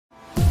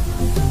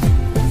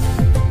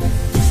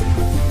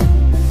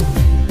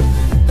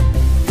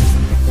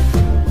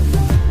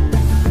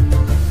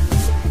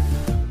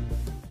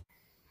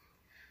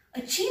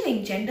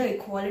gender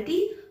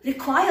equality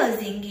requires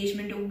the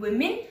engagement of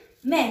women,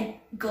 men,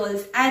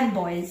 girls and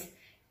boys.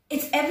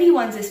 It's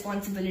everyone's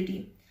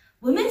responsibility.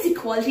 Women's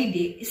Equality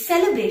Day is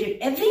celebrated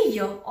every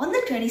year on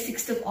the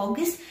 26th of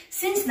August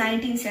since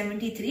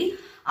 1973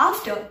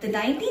 after the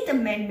 19th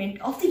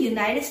Amendment of the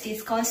United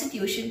States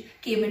Constitution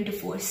came into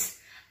force.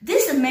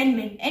 This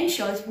amendment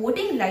ensures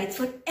voting rights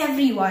for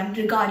everyone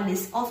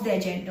regardless of their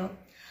gender.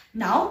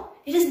 Now,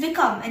 it has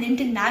become an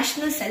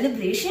international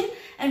celebration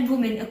and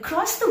women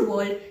across the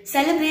world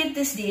celebrate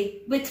this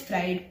day with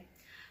pride.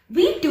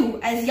 We too,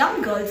 as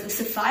young girls of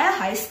Sophia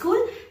High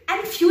School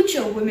and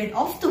future women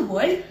of the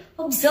world,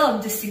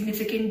 observe this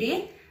significant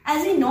day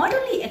as we not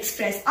only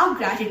express our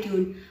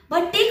gratitude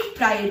but take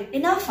pride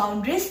in our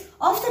foundress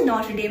of the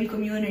Notre Dame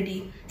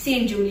community,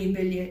 St. Julie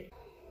Billiard.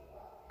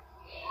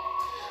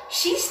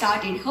 She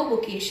started her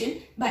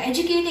vocation by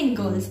educating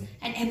girls,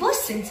 and ever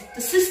since, the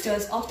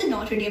sisters of the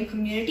Notre Dame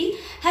community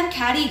have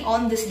carried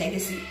on this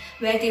legacy,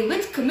 where they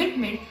with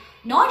commitment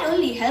not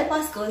only help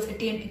us girls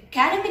attain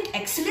academic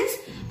excellence,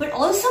 but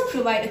also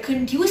provide a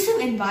conducive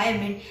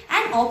environment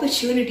and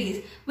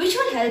opportunities which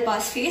will help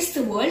us face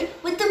the world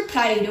with the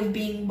pride of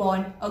being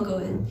born a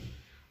girl.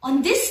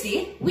 On this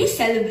day, we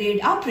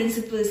celebrate our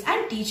principals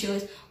and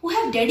teachers who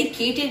have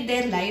dedicated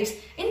their lives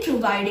in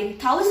providing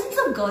thousands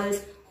of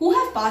girls who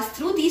have passed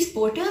through these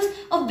portals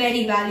a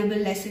very valuable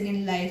lesson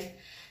in life,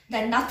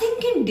 that nothing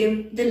can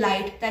dim the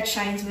light that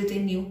shines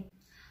within you.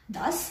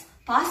 Thus,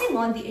 passing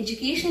on the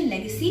educational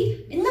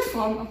legacy in the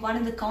form of one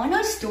of the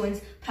cornerstones,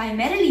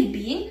 primarily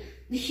being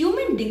the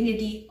human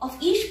dignity of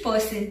each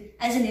person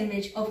as an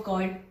image of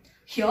God.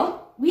 Here,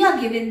 we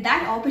are given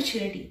that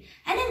opportunity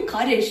and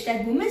encouraged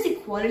that women's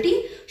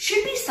equality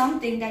should be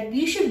something that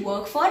we should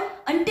work for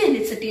until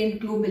it's attained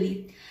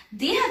globally.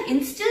 They have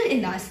instilled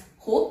in us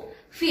hope,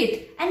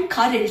 faith and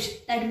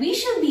courage that we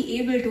shall be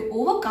able to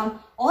overcome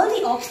all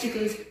the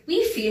obstacles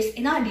we face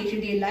in our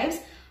day-to-day lives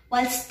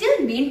while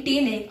still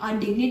maintaining our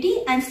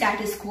dignity and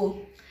status quo.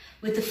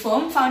 With a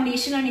firm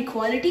foundation on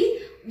equality,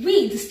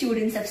 we, the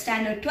students of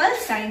Standard 12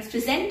 Science,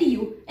 present to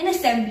you an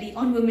assembly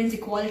on Women's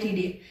Equality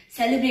Day,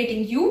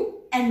 celebrating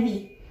you and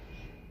me.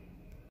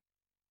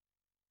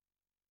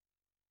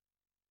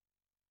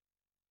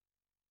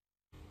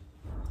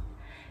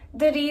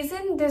 The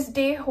reason this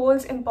day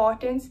holds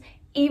importance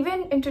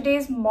even in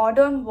today's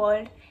modern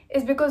world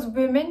is because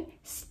women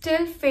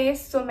still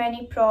face so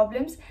many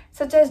problems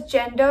such as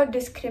gender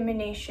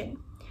discrimination,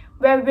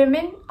 where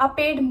women are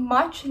paid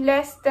much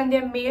less than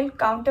their male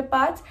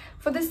counterparts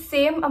for the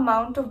same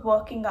amount of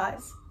working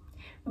hours.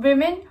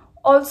 Women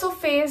also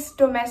face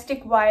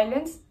domestic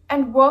violence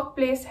and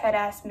workplace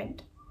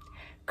harassment.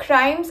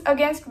 Crimes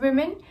against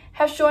women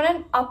have shown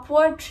an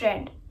upward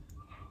trend.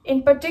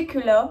 In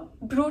particular,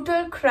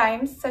 brutal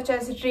crimes such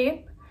as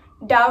rape,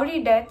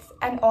 dowry deaths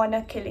and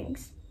honor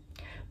killings.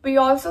 We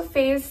also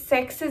face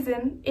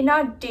sexism in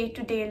our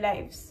day-to-day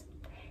lives.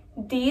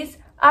 These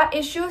are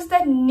issues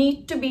that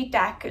need to be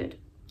tackled.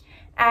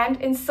 And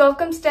in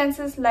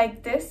circumstances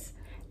like this,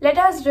 let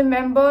us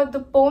remember the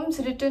poems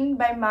written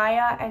by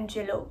Maya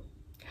Angelou,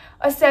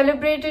 a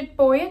celebrated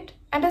poet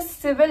and a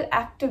civil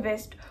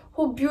activist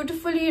who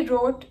beautifully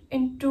wrote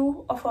in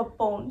two of her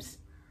poems.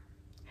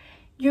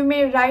 You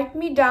may write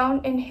me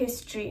down in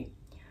history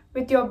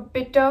with your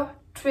bitter,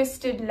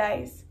 twisted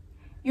lies.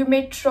 You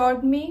may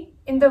trod me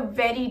in the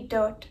very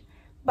dirt,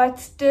 but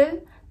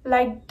still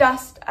like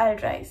dust I'll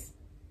rise,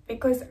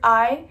 because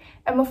I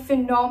am a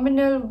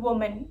phenomenal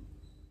woman.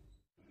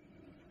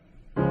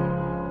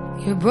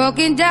 You're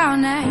broken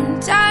down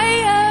and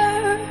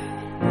tired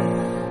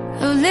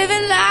of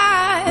living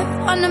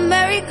life on the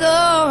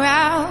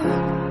merry-go-round,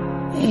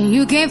 and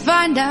you can't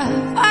find a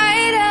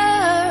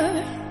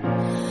fighter,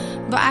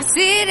 but I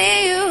see it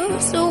in you,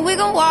 so we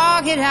gon'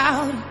 walk it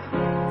out.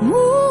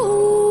 Move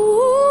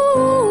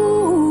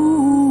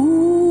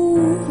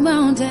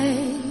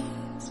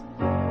mountains,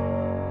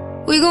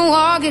 we gon'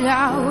 walk it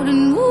out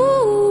and move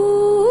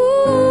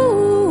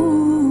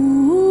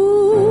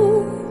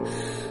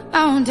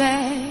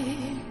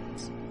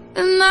mountains.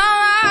 And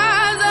I'll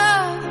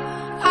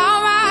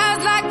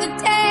rise like the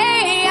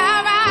day.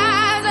 I'll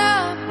rise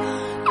up,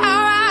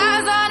 I'll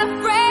rise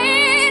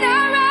unafraid.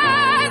 I'll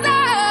rise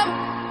up,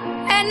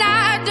 and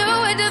I'll do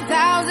it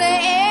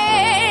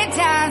 1,000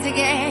 times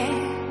again.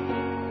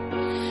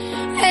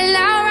 And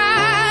I'll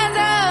rise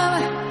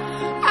up,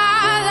 I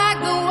like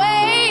the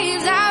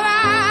waves. I'll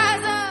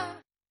rise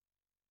up.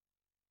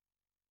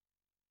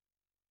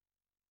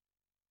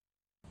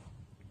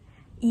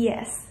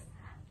 Yes.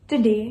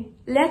 Today,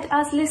 let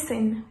us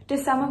listen to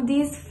some of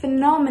these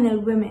phenomenal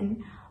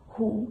women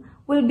who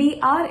will be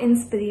our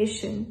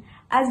inspiration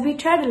as we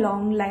tread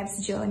along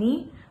life's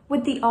journey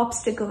with the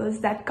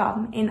obstacles that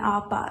come in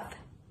our path.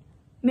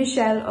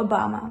 Michelle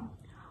Obama.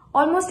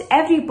 Almost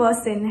every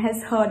person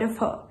has heard of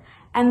her,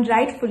 and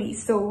rightfully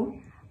so.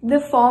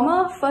 The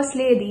former First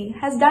Lady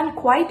has done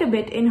quite a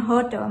bit in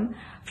her term,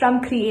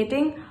 from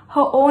creating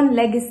her own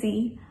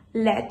legacy,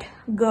 Let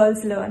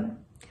Girls Learn,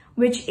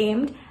 which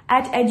aimed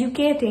at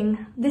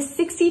educating the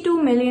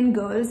 62 million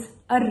girls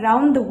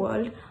around the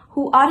world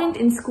who aren't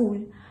in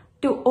school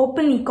to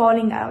openly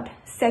calling out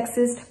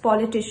sexist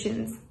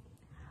politicians.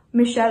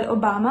 Michelle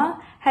Obama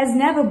has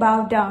never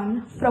bowed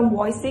down from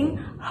voicing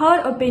her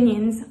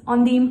opinions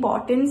on the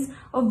importance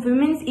of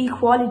women's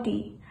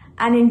equality,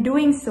 and in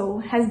doing so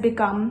has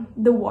become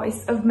the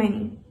voice of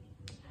many.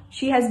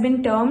 She has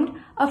been termed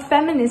a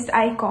feminist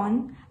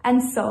icon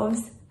and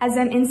serves as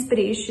an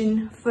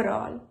inspiration for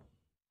all.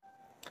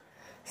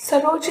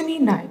 Sarojini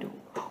Naidu,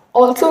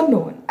 also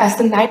known as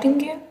the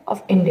Nightingale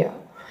of India,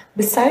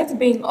 besides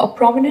being a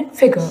prominent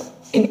figure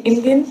in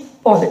Indian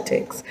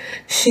politics,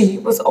 she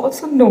was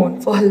also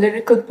known for her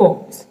lyrical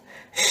poems.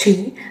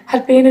 She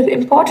had played an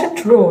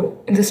important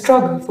role in the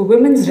struggle for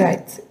women's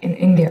rights in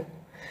India.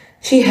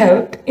 She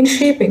helped in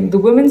shaping the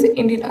Women's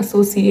Indian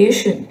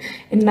Association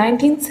in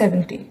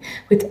 1970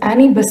 with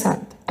Annie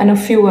Besant and a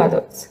few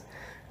others.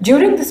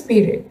 During this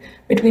period,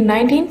 between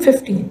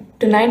 1915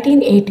 to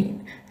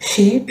 1918,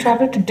 she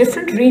traveled to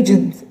different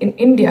regions in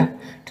India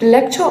to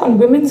lecture on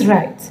women's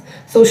rights,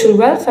 social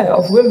welfare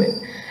of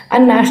women,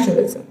 and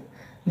nationalism.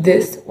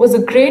 This was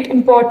of great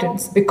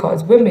importance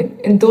because women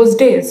in those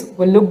days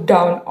were looked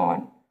down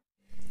on.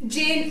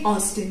 Jane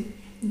Austen.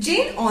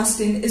 Jane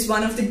Austen is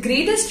one of the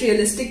greatest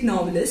realistic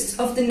novelists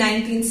of the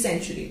 19th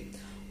century.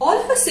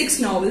 All her 6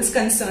 novels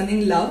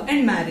concerning love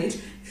and marriage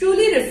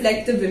truly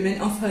reflect the women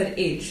of her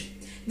age.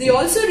 They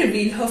also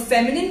reveal her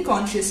feminine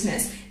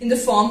consciousness in the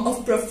form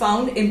of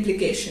profound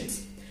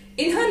implications.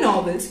 In her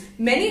novels,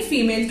 many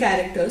female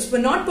characters were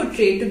not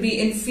portrayed to be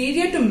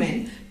inferior to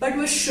men, but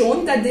were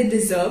shown that they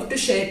deserved to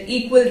share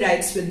equal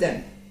rights with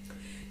them.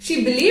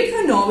 She believed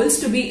her novels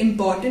to be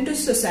important to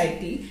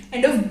society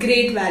and of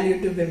great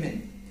value to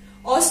women.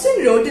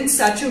 Austen wrote in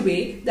such a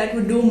way that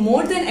would do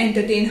more than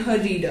entertain her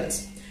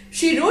readers.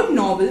 She wrote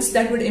novels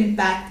that would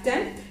impact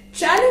them,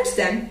 challenge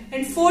them,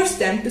 and force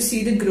them to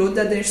see the growth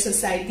that their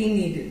society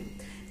needed.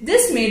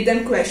 This made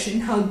them question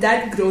how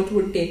that growth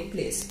would take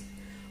place.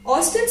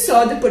 Austen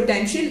saw the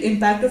potential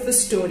impact of a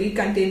story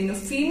containing a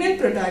female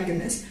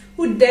protagonist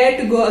who dared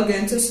to go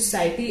against the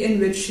society in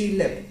which she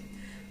lived.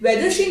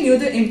 Whether she knew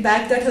the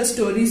impact that her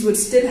stories would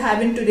still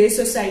have in today's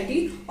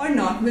society or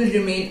not will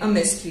remain a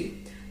mystery.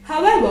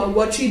 However,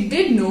 what she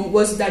did know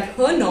was that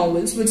her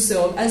novels would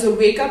serve as a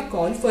wake-up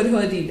call for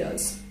her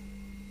readers.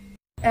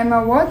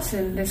 Emma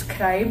Watson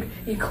described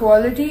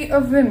equality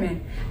of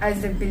women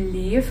as the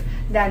belief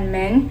that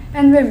men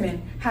and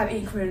women have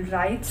equal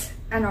rights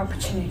and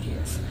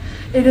opportunities.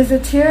 It is a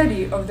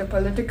theory of the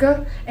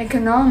political,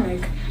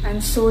 economic,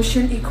 and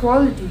social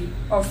equality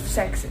of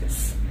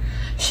sexes.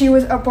 She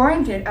was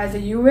appointed as a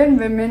UN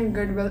Women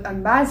Goodwill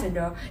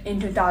Ambassador in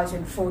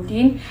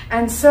 2014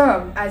 and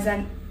served as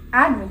an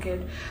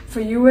advocate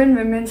for UN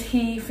Women's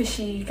He for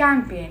She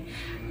campaign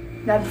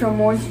that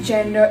promotes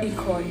gender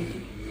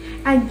equality.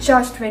 At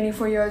just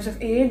 24 years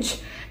of age,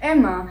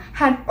 Emma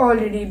had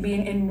already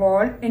been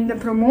involved in the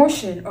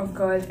promotion of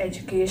girls'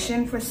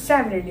 education for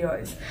several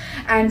years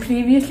and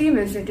previously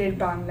visited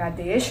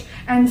Bangladesh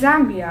and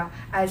Zambia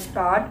as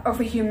part of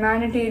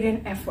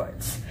humanitarian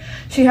efforts.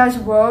 She has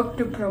worked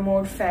to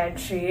promote fair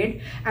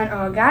trade and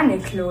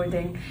organic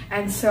clothing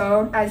and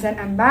served as an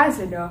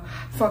ambassador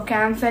for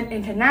CampFed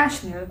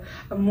International,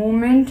 a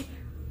movement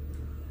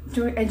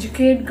to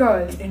educate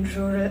girls in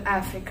rural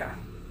Africa.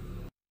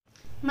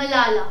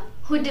 Malala,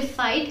 who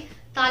defied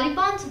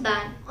Taliban's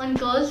ban on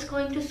girls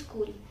going to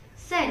school,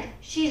 said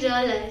she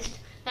realized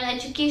that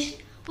education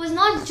was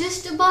not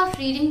just about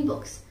reading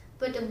books,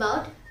 but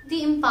about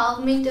the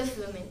empowerment of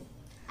women.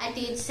 At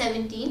age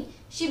 17,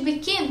 she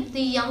became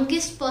the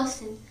youngest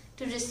person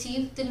to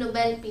receive the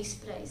Nobel Peace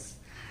Prize.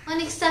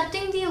 On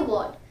accepting the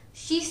award,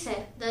 she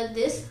said that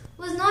this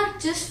was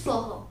not just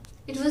for her.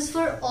 It was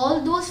for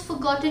all those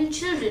forgotten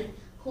children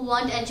who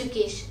want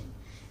education.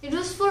 It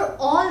was for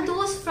all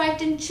those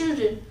frightened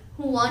children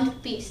who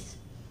want peace.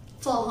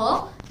 For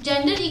her,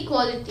 gender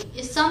equality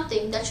is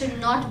something that should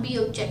not be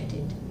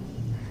objected.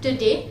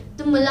 Today,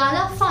 the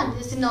Malala Fund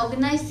is an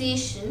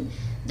organization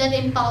that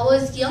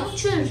empowers young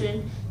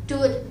children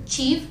to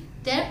achieve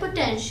their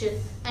potential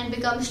and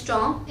become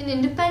strong and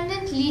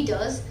independent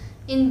leaders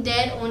in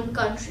their own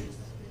countries.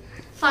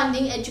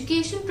 Funding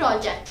education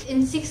projects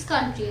in 6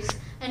 countries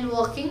and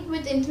working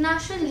with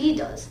international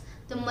leaders,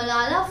 the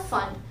Malala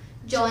Fund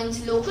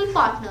joins local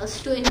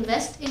partners to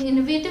invest in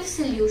innovative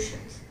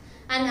solutions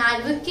and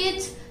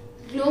advocates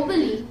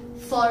globally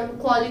for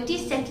quality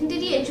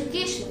secondary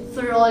education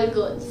for all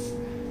girls.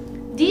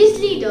 These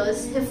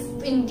leaders have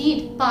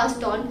indeed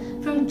passed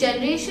on from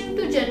generation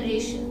to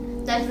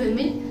generation that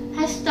women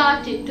have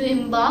started to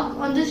embark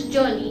on this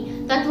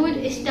journey that would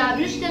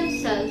establish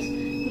themselves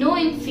no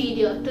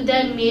inferior to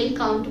their male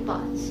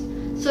counterparts.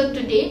 So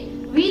today,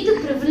 we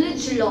the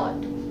privileged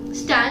lot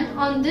stand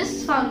on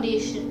this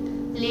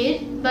foundation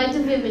laid by the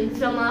women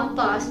from our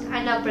past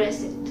and our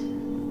present.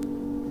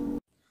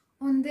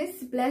 On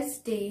this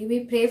blessed day,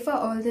 we pray for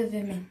all the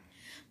women.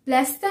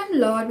 Bless them,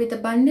 Lord, with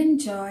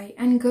abundant joy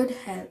and good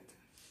health.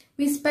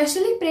 We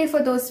especially pray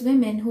for those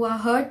women who are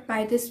hurt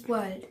by this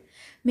world.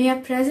 May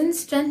your presence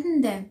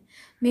strengthen them.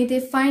 May they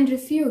find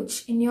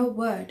refuge in your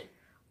word.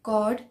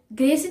 God,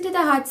 grace into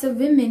the hearts of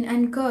women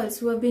and girls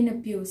who have been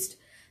abused,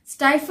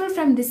 stifled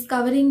from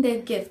discovering their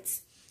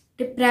gifts,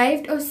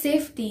 deprived of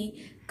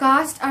safety,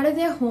 cast out of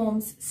their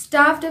homes,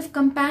 starved of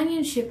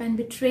companionship and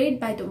betrayed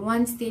by the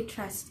ones they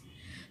trust.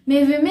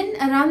 May women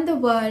around the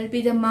world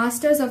be the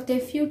masters of their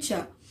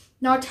future,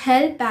 not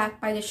held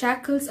back by the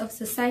shackles of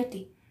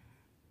society.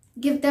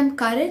 Give them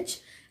courage,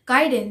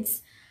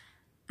 guidance,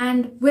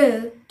 and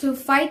will to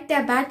fight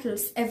their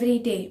battles every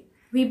day.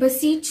 We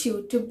beseech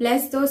you to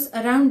bless those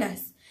around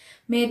us.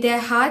 May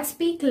their hearts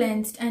be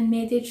cleansed and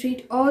may they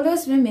treat all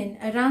those women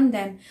around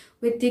them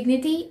with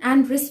dignity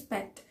and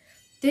respect.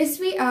 This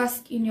we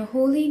ask in your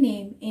holy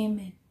name.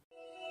 Amen.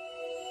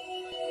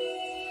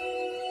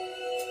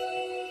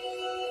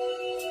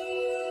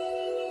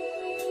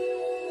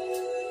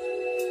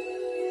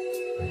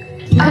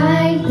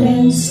 I've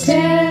been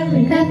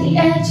staring at the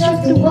edge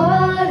of the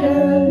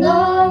water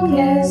long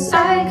as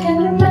I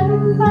can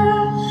remember,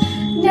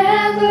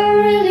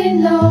 never really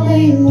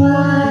knowing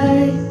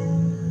why.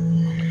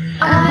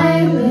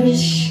 I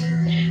wish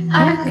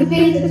I could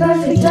be the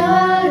perfect